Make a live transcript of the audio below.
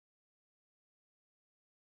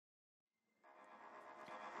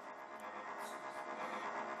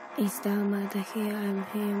It's don't matter here I'm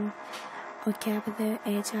him, or capital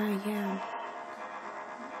H I am.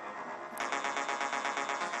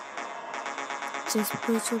 Just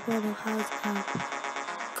put your bottle house up.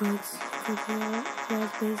 Good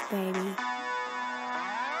please, baby.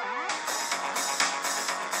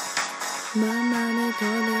 My mama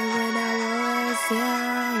told me when I was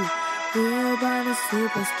young, we're about the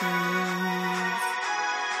superstars.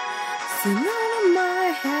 See none of my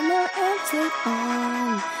hand no empty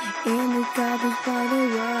on in the garbage for the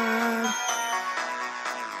world.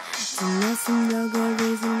 The nothing longer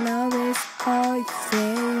reason love is all you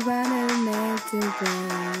say when I make the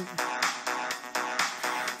grave.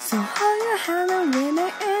 So hold your hand and win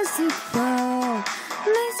it as you fall.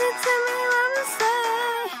 Listen to me when I say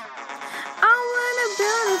I want a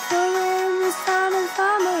beautiful room with sun and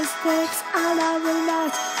fun mistakes. I love a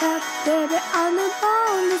lot, that baby on the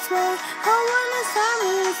bone this way. I wanna sign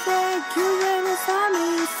me mistake, you wanna sign me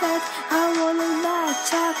mistake. I wanna like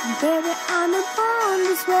chop, baby on the bone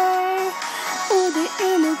this way. Put it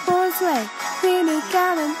in the bones way, really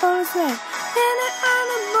got a bones way. Put it on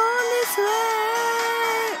the bone this way.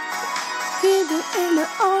 Hit it in the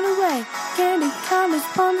other way, candy colors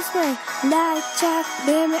on this way. Like chop,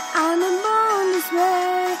 baby on the bone this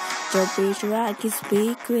way. Your beach rock is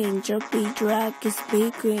big green, your beach rock is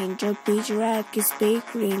big green, your beach rock is big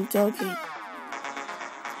green, don't be.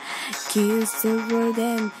 Kiss the world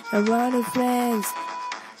and a lot of friends,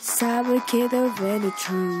 suffocate over the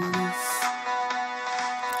truth.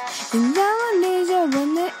 And now I need you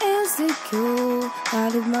when they're insecure,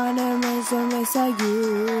 out of my memories and ways I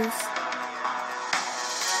use.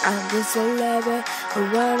 I'm just a lover, I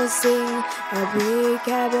wanna sing, a big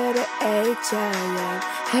capital H-I-M.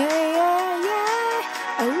 Hey, yeah, yeah,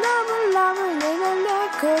 I love it, and I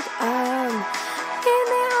like it, give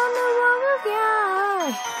me on the wrong of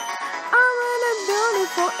your. I'm in a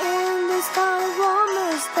beautiful in this kind of warm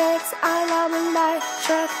mistakes. I love it like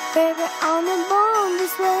track, baby, on the bone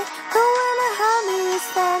this way. Don't wanna have me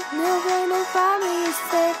instead, no way to find me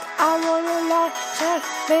instead. I wanna like track,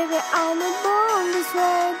 baby, on the bone this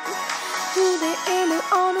way. Put it in the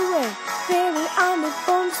other way, baby, on the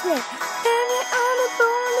bone this way. Baby, on the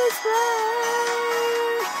bone this way.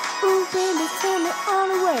 Ooh, baby, turn it on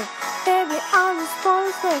the way, baby, on the bone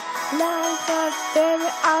this way. Like that, baby,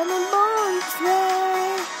 on the bone this way.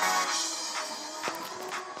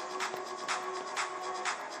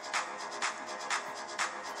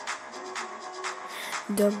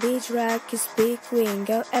 The beach rock is big green,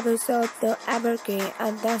 go episode the evergreen,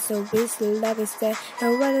 and that's a reason love is there.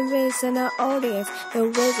 And when the reason our audience, the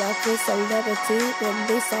ways of this celebrity, when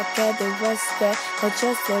this I get the rest there, or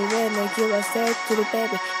just a when you are said to the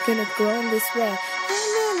baby, gonna grow this way.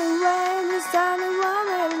 And in the rain, it's time to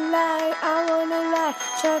wanna lie, I wanna lie,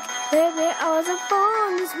 check, baby, I was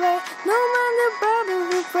born this way. No matter brother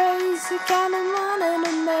we praise, you kind of wanna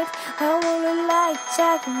make. I wanna lie,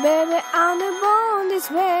 check, baby, on the bone this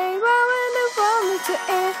way. Why when the bone is to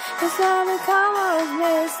end, it's not a common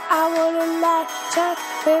miss. I wanna lie, check,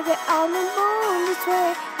 baby, on the bone this way.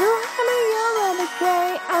 You honey, you're in the gray,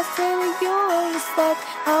 I say that you're in the step.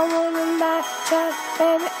 I wanna lie, check,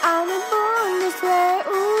 baby, on the bone this way.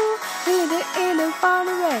 Ooh, hit it in the far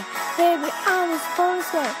away, baby, on the bone this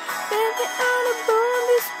way. Baby, on the bone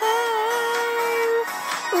this way.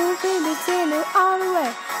 Ooh, baby, in it all the way,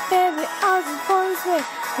 baby, on the bone this way.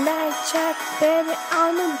 Like Jack, baby,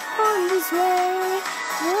 on the bone this way.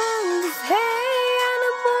 Hey, on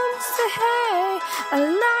the bone this way, hey. I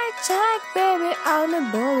like Jack, baby, on the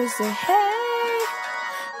bone this way, hey.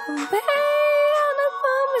 Baby, on the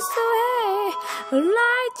bone this way, hey. I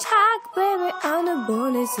like Jack, baby, on the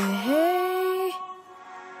bone this way, hey.